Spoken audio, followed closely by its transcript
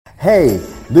Hey,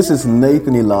 this is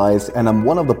Nathan Elias, and I'm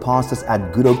one of the pastors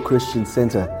at Good Hope Christian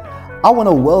Center. I want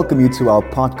to welcome you to our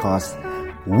podcast.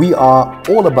 We are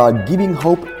all about giving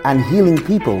hope and healing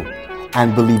people,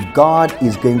 and believe God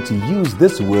is going to use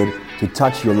this word to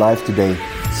touch your life today.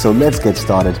 So let's get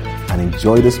started and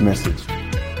enjoy this message.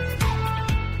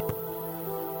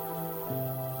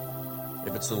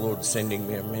 If it's the Lord sending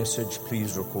me a message,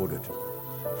 please record it.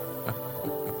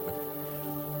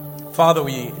 Father,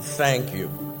 we thank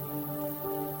you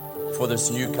for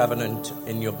this new covenant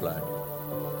in your blood.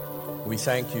 We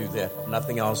thank you that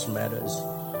nothing else matters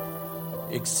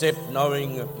except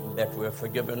knowing that we're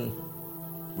forgiven,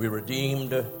 we're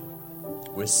redeemed,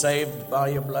 we're saved by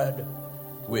your blood,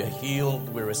 we're healed,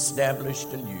 we're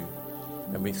established in you.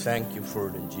 And we thank you for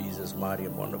it in Jesus' mighty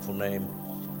and wonderful name.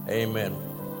 Amen.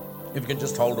 If you can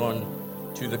just hold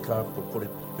on to the cup or put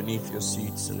it beneath your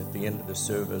seats, and at the end of the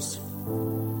service,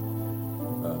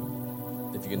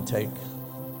 if you can take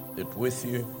it with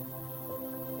you.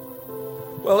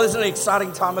 Well, isn't it an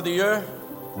exciting time of the year?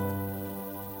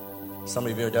 Some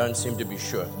of you don't seem to be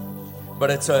sure.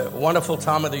 But it's a wonderful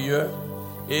time of the year.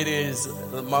 It is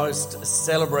the most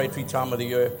celebratory time of the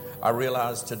year. I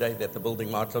realize today that the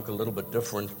building might look a little bit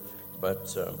different,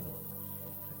 but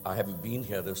I haven't been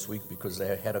here this week because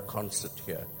they had a concert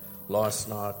here last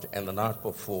night and the night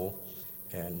before,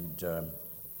 and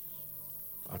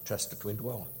I trust it went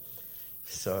well.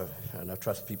 And I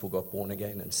trust people got born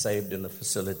again and saved in the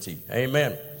facility.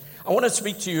 Amen. I want to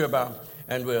speak to you about,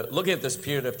 and we're looking at this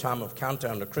period of time of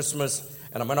countdown to Christmas,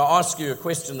 and I'm going to ask you a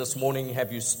question this morning.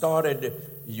 Have you started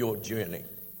your journey?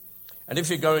 And if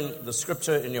you go in the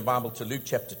scripture in your Bible to Luke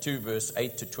chapter 2, verse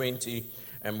 8 to 20,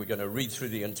 and we're going to read through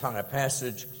the entire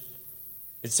passage,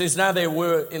 it says, "Now there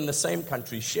were in the same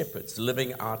country shepherds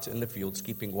living out in the fields,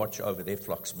 keeping watch over their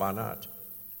flocks by night.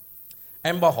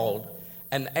 And behold,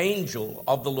 an angel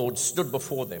of the Lord stood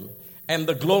before them, and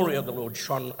the glory of the Lord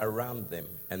shone around them,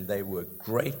 and they were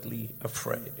greatly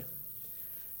afraid.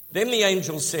 Then the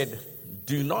angel said,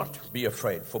 'Do not be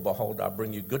afraid, for behold, I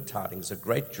bring you good tidings of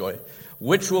great joy,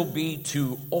 which will be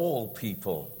to all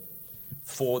people.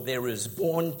 For there is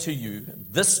born to you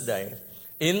this day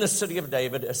in the city of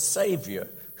David a Savior,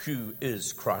 who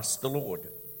is Christ the Lord.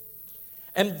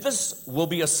 And this will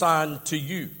be a sign to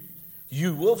you.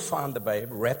 You will find the babe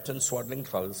wrapped in swaddling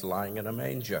clothes, lying in a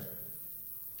manger.'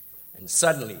 And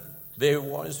suddenly there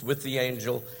was with the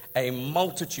angel a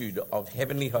multitude of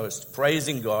heavenly hosts,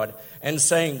 praising God and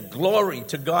saying, 'Glory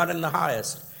to God in the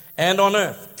highest, and on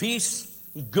earth peace,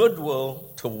 goodwill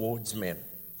towards men.'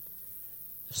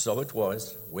 So it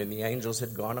was, when the angels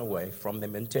had gone away from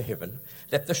them into heaven,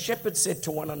 that the shepherds said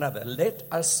to one another, 'Let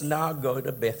us now go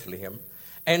to Bethlehem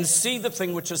and see the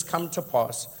thing which has come to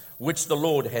pass, which the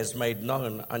Lord has made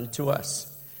known unto us.'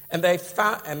 And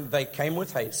they came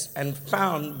with haste and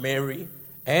found Mary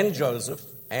and Joseph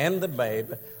and the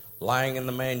babe lying in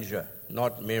the manger."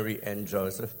 Not Mary and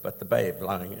Joseph, but the babe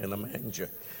lying in a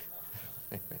manger.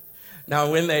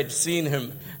 Now when they had seen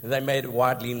him, they made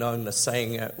widely known the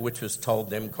saying which was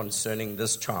told them concerning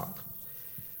this child.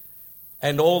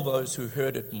 And all those who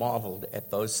heard it marveled at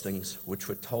those things which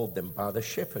were told them by the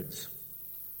shepherds.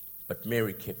 But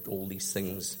Mary kept all these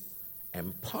things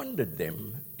and pondered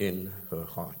them in her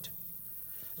heart.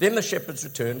 Then the shepherds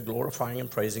returned, glorifying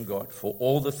and praising God for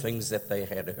all the things that they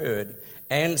had heard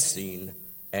and seen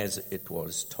as it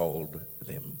was told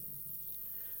them."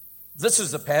 This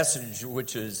is a passage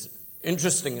which is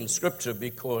interesting in Scripture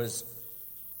because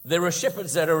there are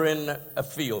shepherds that are in a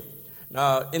field.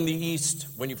 Now, in the East,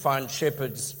 when you find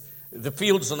shepherds, the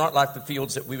fields are not like the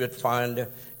fields that we would find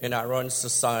in our own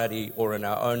society or in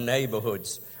our own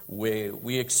neighborhoods, where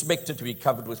we expect it to be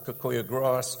covered with kikoya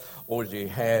grass, or to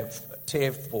have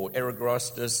teff or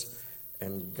eragrostis.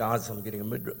 And guys, I'm getting a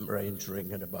mid-range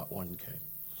ring at about 1K.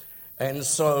 And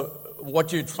so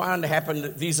what you'd find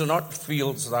happen, these are not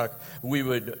fields like we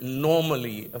would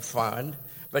normally find,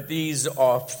 but these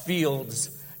are fields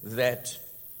that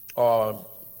are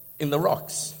in the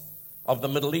rocks of the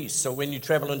Middle East. So when you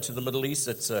travel into the Middle East,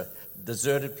 it's a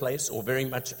deserted place or very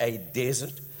much a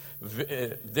desert.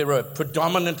 There are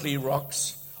predominantly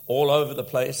rocks all over the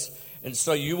place. And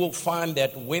so you will find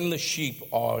that when the sheep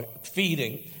are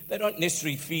feeding, they don't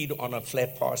necessarily feed on a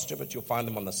flat pasture, but you'll find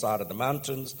them on the side of the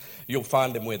mountains. You'll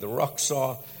find them where the rocks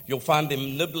are. You'll find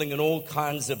them nibbling in all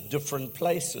kinds of different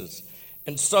places.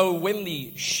 And so when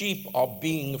the sheep are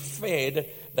being fed,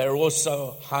 they're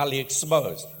also highly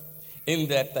exposed in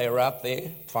that they're out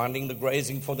there finding the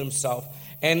grazing for themselves.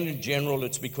 And in general,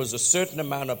 it's because a certain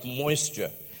amount of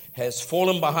moisture has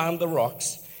fallen behind the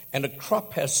rocks and a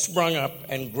crop has sprung up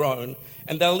and grown,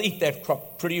 and they'll eat that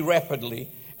crop pretty rapidly,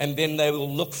 and then they will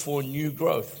look for new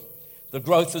growth. The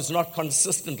growth is not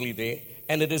consistently there,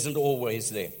 and it isn't always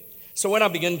there. So when I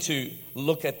begin to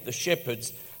look at the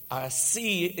shepherds, I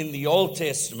see in the Old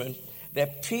Testament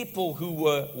that people who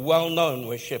were well known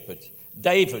were shepherds.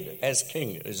 David, as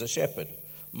king, is a shepherd.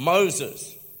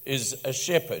 Moses is a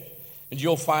shepherd. And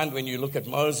you'll find when you look at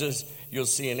Moses, you'll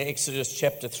see in Exodus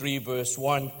chapter 3, verse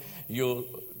 1, you'll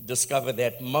discover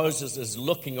that Moses is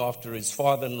looking after his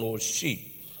father-in-law's sheep.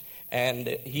 And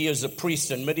he is a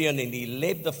priest in Midian, and he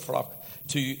led the flock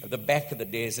to the back of the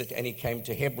desert, and he came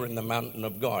to Hebron, the mountain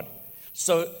of God.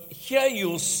 So here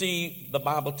you'll see the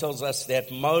Bible tells us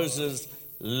that Moses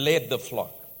led the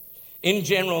flock. In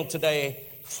general today,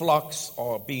 flocks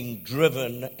are being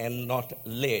driven and not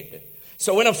led.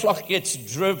 So when a flock gets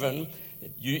driven,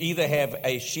 you either have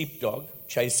a sheepdog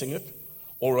chasing it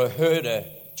or a herder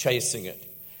chasing it.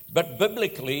 But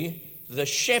biblically, the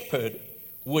shepherd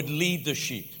would lead the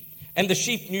sheep. And the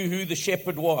sheep knew who the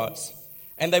shepherd was.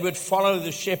 And they would follow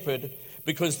the shepherd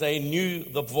because they knew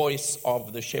the voice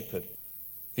of the shepherd.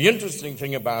 The interesting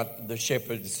thing about the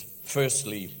shepherds,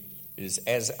 firstly, is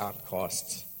as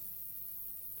outcasts,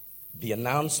 the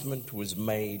announcement was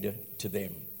made to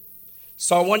them.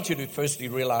 So I want you to firstly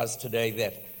realize today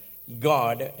that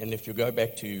God, and if you go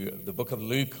back to the book of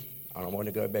Luke, and I want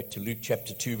to go back to Luke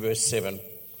chapter 2, verse 7.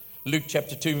 Luke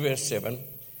chapter 2, verse 7,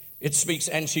 it speaks,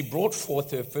 and she brought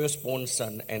forth her firstborn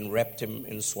son and wrapped him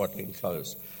in swaddling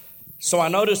clothes. So I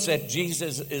notice that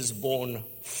Jesus is born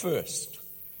first.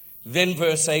 Then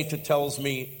verse 8, it tells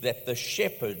me that the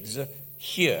shepherds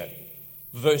here,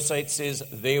 verse 8 says,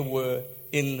 there were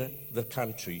in the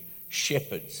country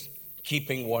shepherds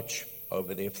keeping watch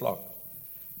over their flock.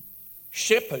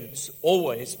 Shepherds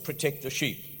always protect the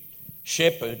sheep.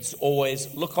 Shepherds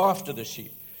always look after the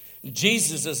sheep.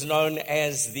 Jesus is known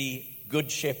as the Good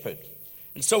Shepherd.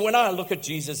 And so when I look at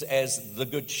Jesus as the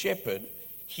Good Shepherd,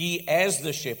 he as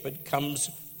the shepherd comes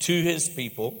to his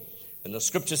people. And the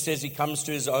scripture says he comes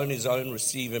to his own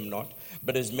receive him not.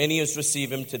 But as many as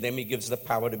receive him, to them he gives the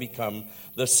power to become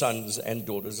the sons and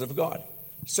daughters of God.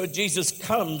 So Jesus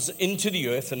comes into the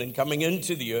earth, and in coming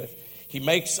into the earth, he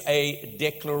makes a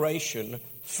declaration,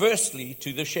 firstly,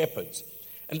 to the shepherds.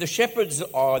 And the shepherds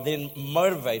are then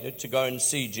motivated to go and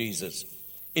see Jesus.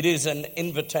 It is an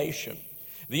invitation.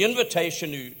 The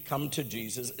invitation to come to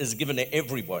Jesus is given to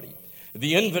everybody.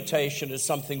 The invitation is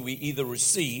something we either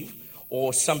receive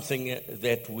or something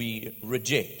that we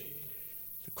reject.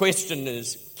 The question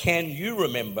is, can you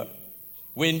remember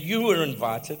when you were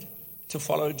invited to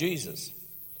follow Jesus?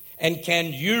 And can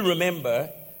you remember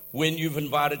when you've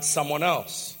invited someone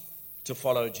else to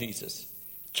follow Jesus?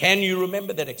 Can you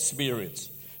remember that experience?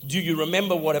 Do you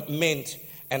remember what it meant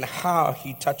and how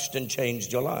he touched and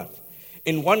changed your life?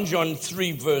 In 1 John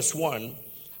 3 verse 1,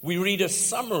 we read a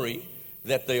summary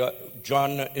that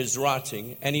John is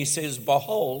writing, and he says,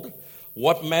 behold,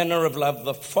 what manner of love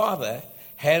the Father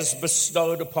has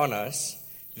bestowed upon us,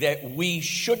 that we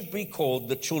should be called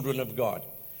the children of God.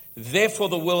 Therefore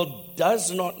the world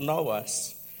does not know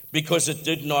us, because it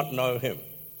did not know him.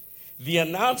 The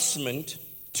announcement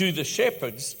to the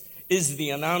shepherds is the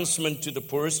announcement to the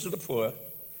poorest of the poor,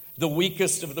 the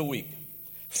weakest of the weak.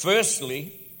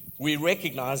 Firstly, we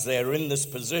recognize they are in this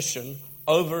position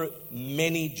over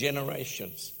many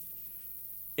generations.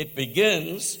 It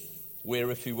begins where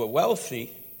if you were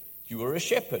wealthy, you were a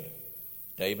shepherd.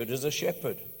 David is a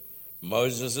shepherd.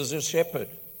 Moses is a shepherd.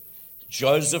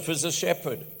 Joseph is a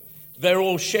shepherd. They're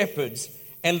all shepherds,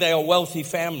 and they are wealthy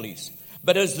families.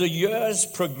 But as the years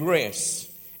progress,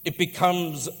 it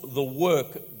becomes the work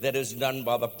that is done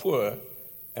by the poor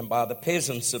and by the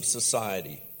peasants of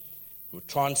society. What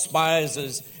transpires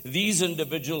is these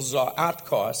individuals are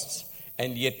outcasts,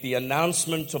 and yet the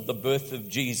announcement of the birth of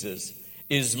Jesus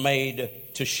is made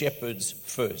to shepherds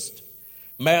first.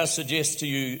 May I suggest to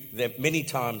you that many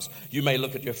times you may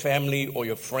look at your family or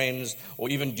your friends, or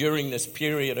even during this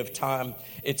period of time,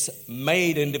 it's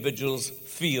made individuals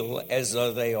feel as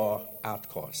though they are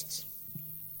outcasts.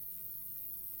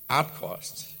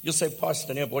 Outcasts. You'll say,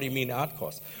 Pastor Neb, what do you mean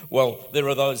outcasts? Well, there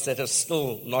are those that have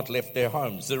still not left their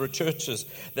homes. There are churches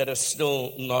that are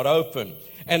still not open.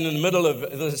 And in the middle of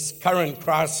this current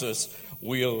crisis,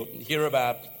 we'll hear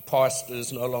about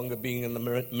pastors no longer being in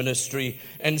the ministry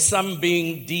and some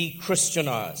being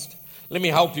de-Christianized. Let me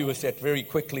help you with that very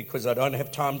quickly, because I don't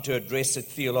have time to address it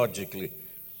theologically.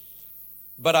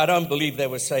 But I don't believe they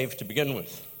were saved to begin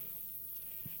with.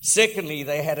 Secondly,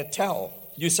 they had a tell.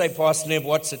 You say, Pastor Neb,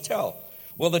 what's a tell?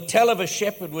 Well, the tell of a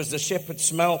shepherd was the shepherd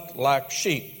smelt like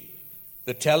sheep.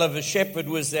 The tell of a shepherd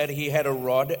was that he had a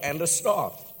rod and a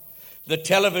staff. The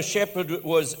tell of a shepherd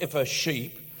was if a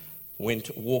sheep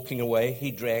went walking away,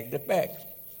 he dragged it back.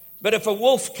 But if a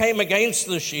wolf came against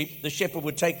the sheep, the shepherd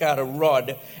would take out a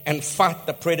rod and fight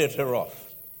the predator off.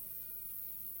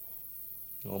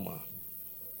 Oh my.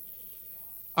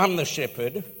 I'm the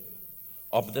shepherd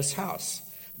of this house,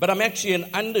 but I'm actually an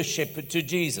under shepherd to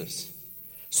Jesus.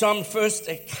 So I'm first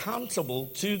accountable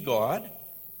to God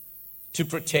to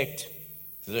protect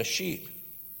the sheep.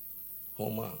 Oh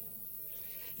my.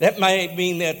 That may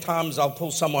mean there are times I'll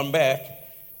pull someone back,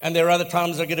 and there are other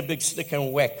times I get a big stick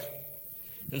and whack.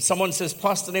 And someone says,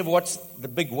 Pastor Nev, what's the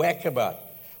big whack about?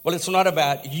 Well, it's not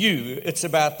about you, it's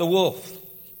about the wolf.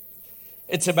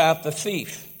 It's about the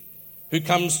thief who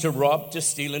comes to rob, to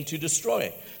steal, and to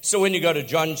destroy. So when you go to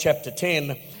John chapter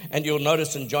 10, and you'll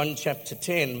notice in John chapter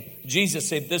 10, Jesus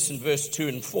said this in verse 2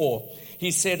 and 4.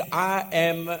 He said, I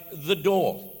am the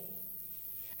door,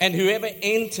 and whoever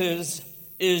enters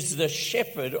is the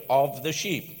shepherd of the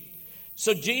sheep.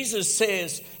 So Jesus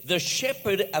says the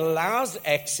shepherd allows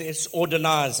access or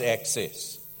denies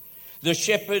access. The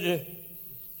shepherd,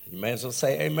 you may as well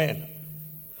say amen.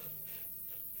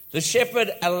 The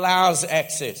shepherd allows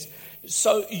access.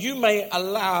 So you may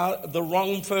allow the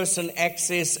wrong person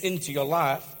access into your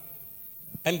life,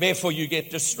 and therefore you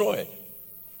get destroyed.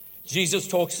 Jesus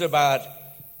talks about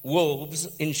wolves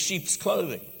in sheep's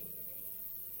clothing.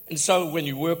 And so when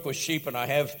you work with sheep, and I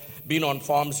have been on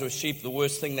farms with sheep, the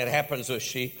worst thing that happens with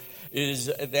sheep is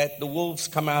that the wolves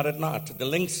come out at night. The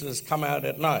lynxes come out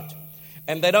at night.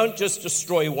 And they don't just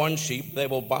destroy one sheep, they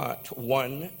will bite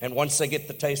one. And once they get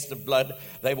the taste of blood,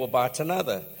 they will bite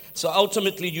another. So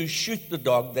ultimately you shoot the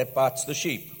dog that bites the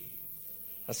sheep.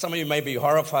 Now, some of you may be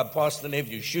horrified, Pastor Nev,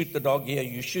 you shoot the dog. Yeah,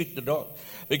 you shoot the dog.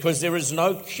 Because there is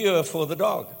no cure for the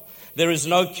dog. There is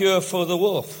no cure for the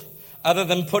wolf other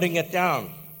than putting it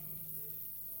down.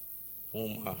 Oh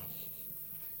my.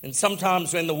 And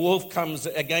sometimes when the wolf comes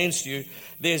against you,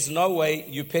 there's no way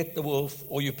you pet the wolf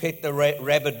or you pet the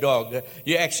rabid dog.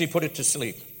 You actually put it to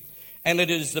sleep. And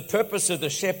it is the purpose of the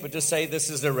shepherd to say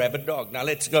this is a rabid dog. Now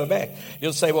let's go back.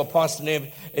 You'll say, well, Pastor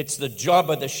Nev, it's the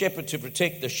job of the shepherd to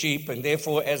protect the sheep, and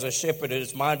therefore as a shepherd it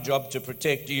is my job to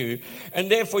protect you. And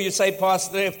therefore you say,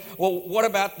 Pastor Nev, well, what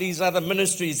about these other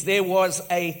ministries? There was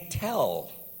a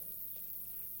tell.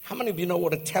 How many of you know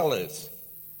what a tell is?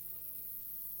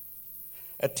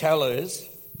 A tell is,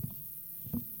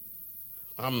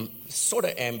 I'm sort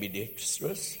of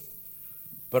ambidextrous,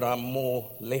 but I'm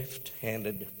more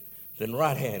left-handed than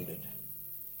right-handed.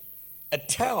 A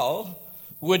tell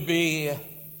would be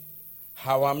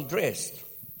how I'm dressed.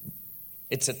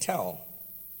 It's a tell.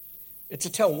 It's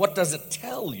a tell. What does it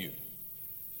tell you?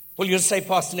 Well, you'll say,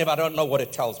 Pastor Nev, I don't know what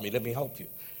it tells me. Let me help you.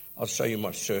 I'll show you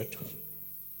my shirt.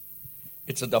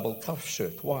 It's a double cuff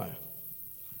shirt. Why?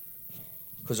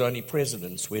 Because only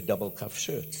presidents wear double cuff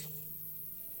shirts.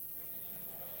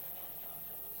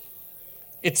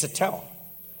 It's a tell.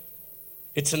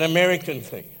 It's an American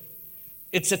thing.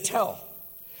 It's a tell.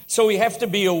 So we have to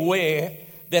be aware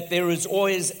that there is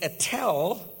always a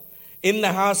tell in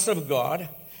the house of God,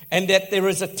 and that there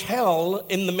is a tell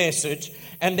in the message,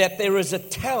 and that there is a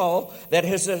tell that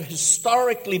has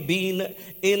historically been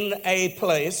in a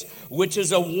place, which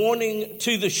is a warning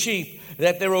to the sheep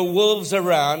that there are wolves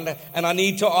around, and I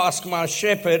need to ask my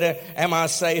shepherd, am I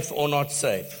safe or not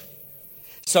safe?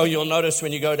 So you'll notice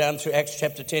when you go down to Acts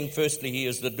chapter 10, firstly, he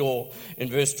is the door. In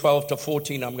verse 12 to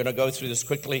 14, I'm going to go through this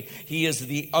quickly. He is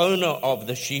the owner of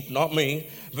the sheep, not me.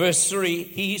 Verse 3,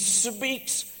 he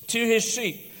speaks to his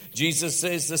sheep. Jesus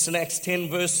says this in Acts 10,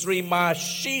 verse 3, my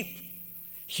sheep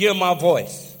hear my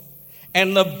voice,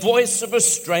 and the voice of a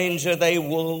stranger they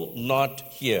will not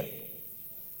hear.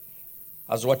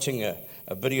 I was watching a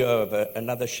video of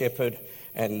another shepherd,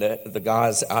 and the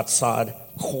guy's outside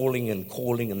calling,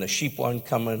 and the sheep won't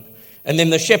come in. And then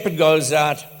the shepherd goes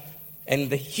out, and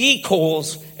he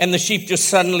calls, and the sheep just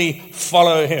suddenly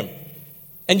follow him.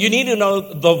 And you need to know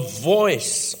the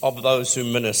voice of those who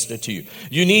minister to you.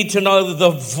 You need to know the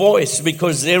voice,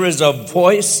 because there is a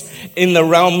voice in the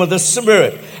realm of the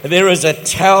Spirit. There is a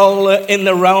tell in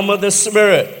the realm of the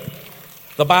Spirit.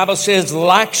 The Bible says,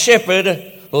 like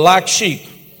shepherd, like sheep.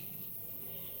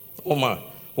 Oh my.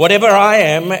 Whatever I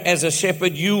am as a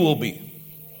shepherd, you will be.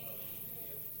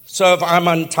 So if I'm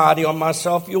untidy on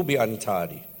myself, you'll be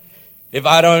untidy. If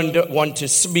I don't want to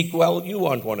speak well, you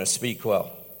won't want to speak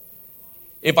well.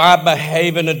 If I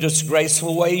behave in a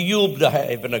disgraceful way, you'll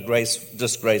behave in a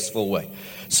disgraceful way.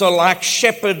 So like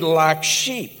shepherd, like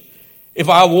sheep. If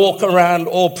I walk around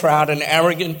all proud and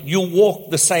arrogant, you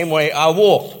walk the same way I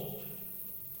walk.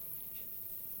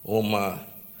 Oh my.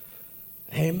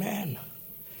 Amen.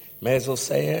 May as well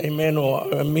say amen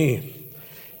or me.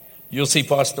 You'll see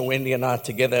Pastor Wendy and I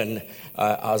together, and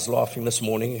I was laughing this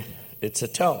morning. It's a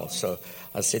tell. So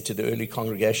I said to the early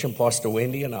congregation, Pastor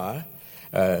Wendy and I,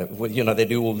 they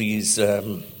do all these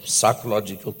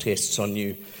psychological tests on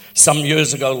you. Some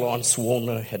years ago, Lance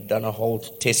Warner had done a whole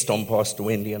test on Pastor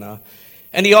Wendy and I.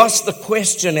 And he asked the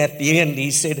question at the end.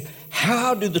 He said,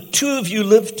 how do the two of you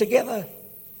live together?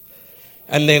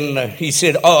 And then he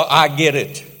said, oh, I get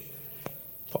it.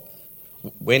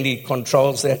 Wendy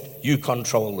controls that, you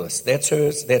control this. That's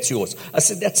hers, that's yours. I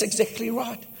said, that's exactly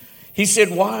right. He said,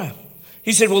 why?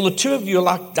 He said, well, the two of you are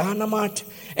like dynamite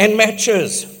and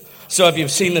matches. So if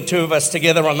you've seen the two of us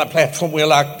together on the platform, we're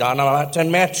like dynamite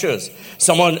and matches.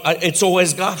 It's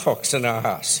always Guy Fawkes in our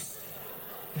house.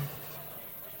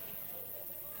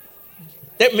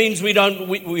 That means we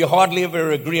hardly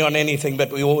ever agree on anything,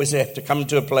 but we always have to come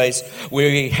to a place where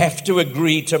we have to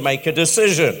agree to make a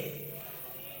decision.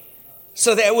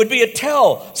 So that would be a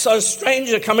tell. So a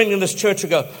stranger coming in this church would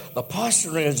go, the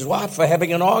pastor and his wife are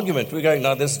having an argument. We're going,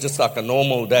 no, this is just like a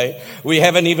normal day. We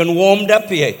haven't even warmed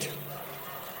up yet.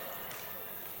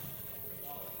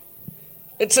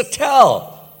 It's a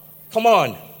tell. Come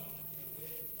on.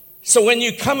 So when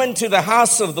you come into the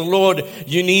house of the Lord,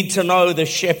 you need to know the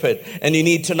shepherd. And you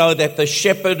need to know that the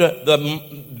shepherd,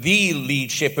 the lead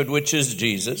shepherd, which is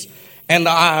Jesus, and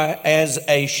I, as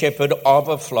a shepherd of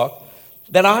a flock,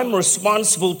 that I'm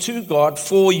responsible to God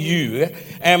for you.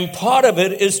 And part of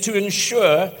it is to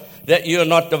ensure that you're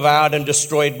not devoured and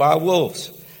destroyed by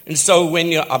wolves. And so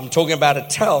I'm talking about a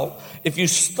tell, if you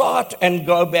start and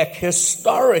go back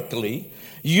historically,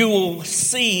 you will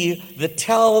see the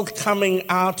tell coming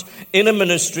out in a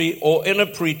ministry or in a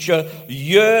preacher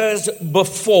years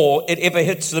before it ever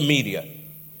hits the media.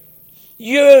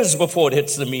 Years before it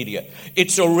hits the media.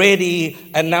 It's already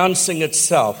announcing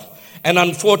itself. And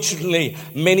unfortunately,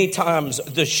 many times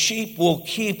the sheep will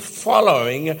keep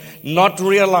following, not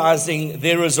realizing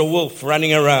there is a wolf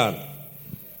running around.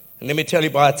 And let me tell you,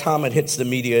 by the time it hits the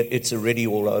media, it's already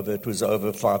all over. It was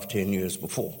over 5-10 years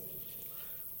before.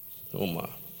 Oh my.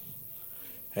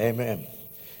 Amen.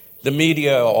 The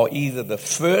media are either the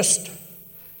first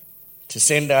to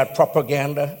send out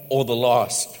propaganda or the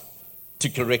last to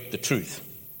correct the truth.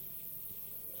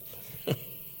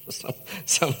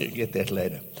 Some of you get that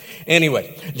later.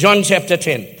 Anyway, John chapter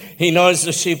 10. He knows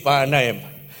the sheep by name.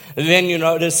 Then you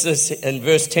notice this in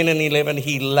verse 10 and 11.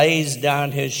 He lays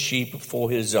down his sheep for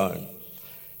his own.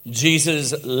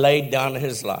 Jesus laid down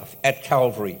his life at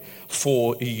Calvary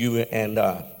for you and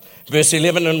I. Verse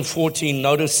 11 and 14,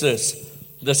 notice this.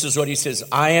 This is what he says.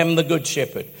 I am the good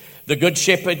shepherd. The good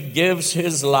shepherd gives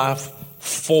his life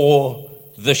for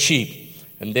the sheep.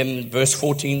 And then verse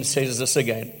 14 says this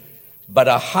again. But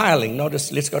a hireling,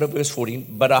 notice, let's go to verse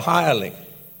 14. But a hireling.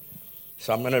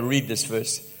 So I'm going to read this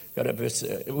verse. Go to verse,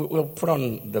 we'll put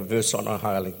on the verse on a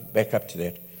hireling. Back up to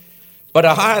that. But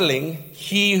a hireling,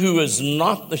 he who is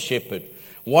not the shepherd,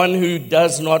 one who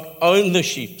does not own the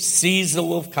sheep, sees the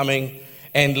wolf coming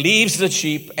and leaves the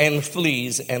sheep and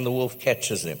flees, and the wolf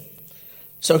catches them.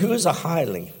 So who is a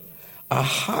hireling? A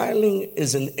hireling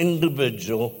is an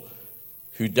individual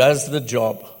who does the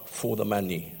job for the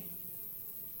money.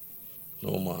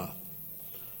 No more.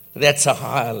 That's a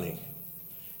hireling.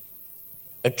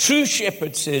 A true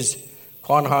shepherd says,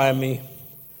 can't hire me,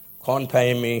 can't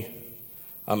pay me,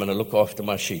 I'm going to look after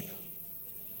my sheep.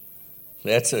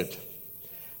 That's it.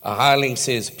 A hireling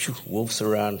says, wolves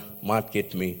around, might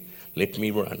get me, let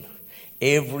me run.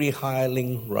 Every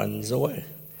hireling runs away.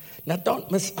 Now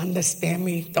don't misunderstand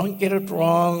me, don't get it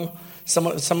wrong. Some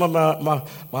of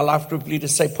my life group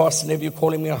leaders say, Pastor Nev, you're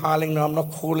calling me a hireling. No, I'm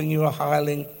not calling you a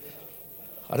hireling.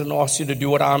 I didn't ask you to do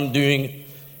what I'm doing.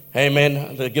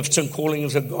 Amen. The gifts and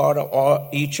callings of God are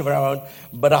each of our own.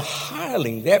 But a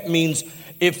hireling, that means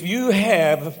if you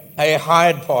have a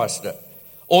hired pastor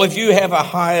or if you have a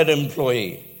hired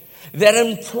employee, that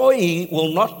employee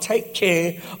will not take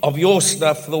care of your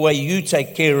stuff the way you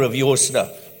take care of your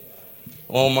stuff.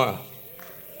 Oh my.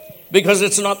 Because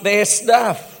it's not their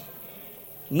stuff.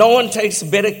 No one takes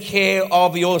better care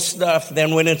of your stuff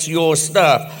than when it's your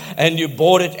stuff and you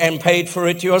bought it and paid for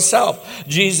it yourself.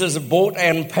 Jesus bought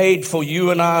and paid for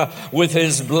you and I with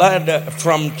his blood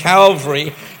from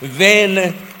Calvary.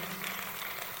 Then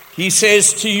he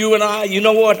says to you and I, you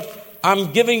know what?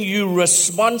 I'm giving you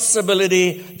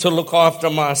responsibility to look after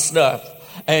my stuff.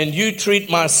 And you treat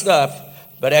my stuff,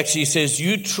 but actually he says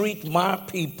you treat my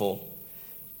people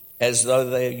as though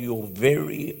they're your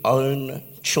very own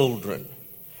children.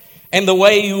 And the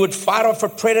way you would fight off a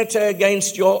predator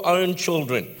against your own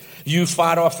children, you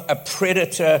fight off a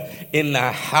predator in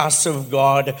the house of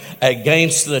God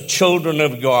against the children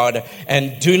of God,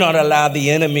 and do not allow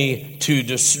the enemy to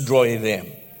destroy them.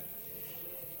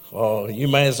 Oh, you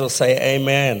may as well say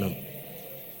amen.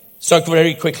 So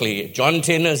very quickly, John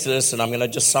 10 is this, and I'm going to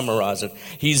just summarize it.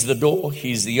 He's the door.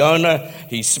 He's the owner.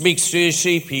 He speaks to his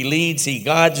sheep. He leads. He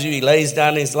guides you. He lays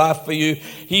down his life for you.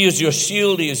 He is your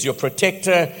shield. He is your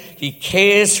protector. He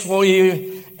cares for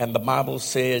you. And the Bible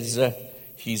says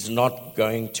he's not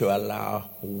going to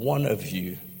allow one of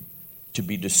you to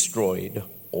be destroyed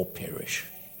or perish.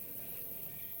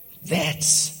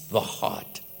 That's the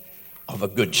heart of a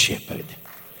good shepherd.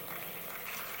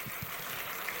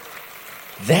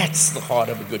 That's the heart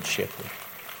of a good shepherd.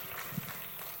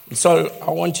 And so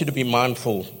I want you to be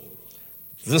mindful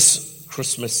this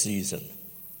Christmas season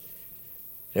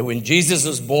that when Jesus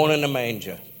is born in a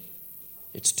manger,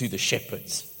 it's to the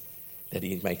shepherds that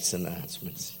he makes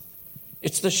announcements.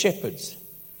 It's the shepherds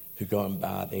who go and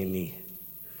bow their knee.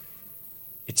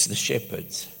 It's the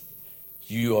shepherds.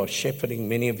 You are shepherding,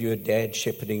 many of you are dads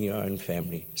shepherding your own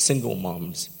family, single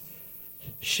moms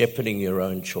shepherding your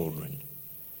own children.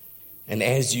 And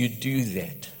as you do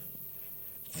that,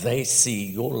 they see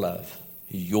your love,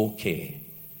 your care.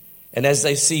 And as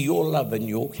they see your love and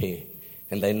your care,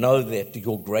 and they know that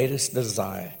your greatest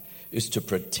desire is to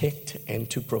protect and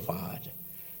to provide,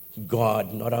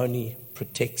 God not only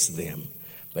protects them,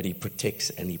 but he protects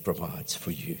and he provides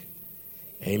for you.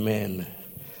 Amen.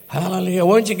 Hallelujah.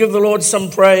 Won't you give the Lord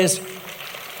some praise?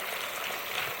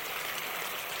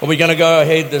 Well, we're going to go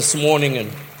ahead this morning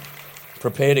and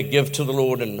prepare to give to the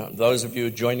Lord. And those of you who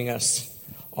are joining us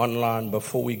online,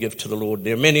 before we give to the Lord,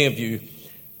 there are many of you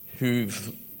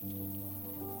who've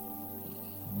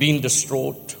been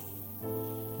distraught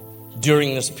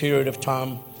during this period of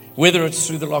time, whether it's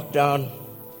through the lockdown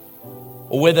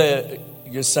or whether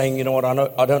you're saying, you know what,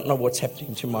 I don't know what's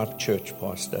happening to my church,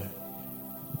 Pastor.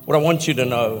 What I want you to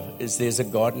know is there's a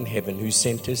God in heaven who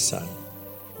sent his son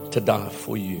to die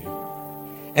for you.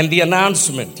 And the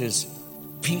announcement is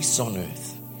peace on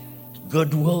earth,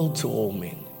 goodwill to all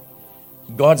men.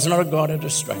 God's not a God of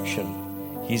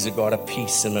distraction. He's a God of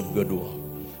peace and of goodwill.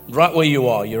 Right where you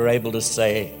are, you're able to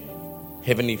say,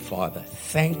 Heavenly Father,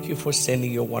 thank you for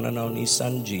sending your one and only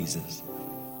Son, Jesus,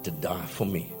 to die for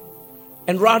me.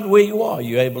 And right where you are,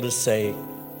 you're able to say,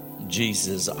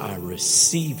 Jesus, I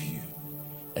receive you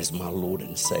as my Lord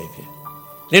and Savior.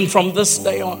 Then from this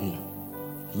day on,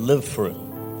 live for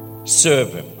him,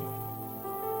 serve him.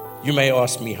 You may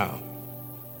ask me how.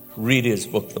 Read his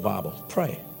book, the Bible.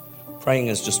 Pray. Praying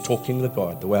is just talking to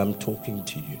God the way I'm talking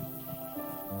to you.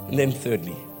 And then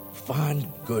thirdly, find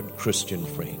good Christian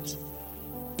friends.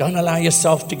 Don't allow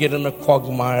yourself to get in a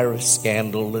quagmire of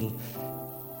scandal and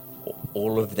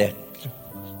all of that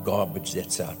garbage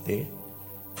that's out there.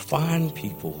 Find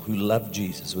people who love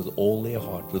Jesus with all their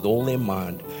heart, with all their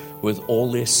mind, with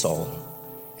all their soul,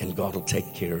 and God will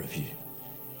take care of you.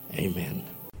 Amen.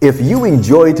 If you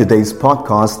enjoyed today's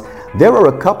podcast, there are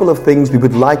a couple of things we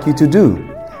would like you to do.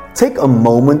 Take a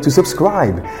moment to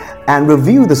subscribe and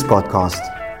review this podcast.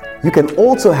 You can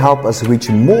also help us reach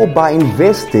more by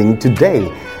investing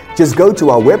today. Just go to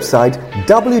our website,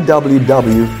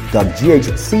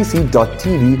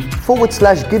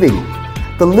 www.ghcc.tv/giving.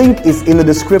 The link is in the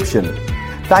description.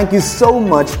 Thank you so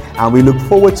much, and we look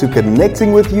forward to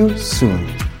connecting with you soon.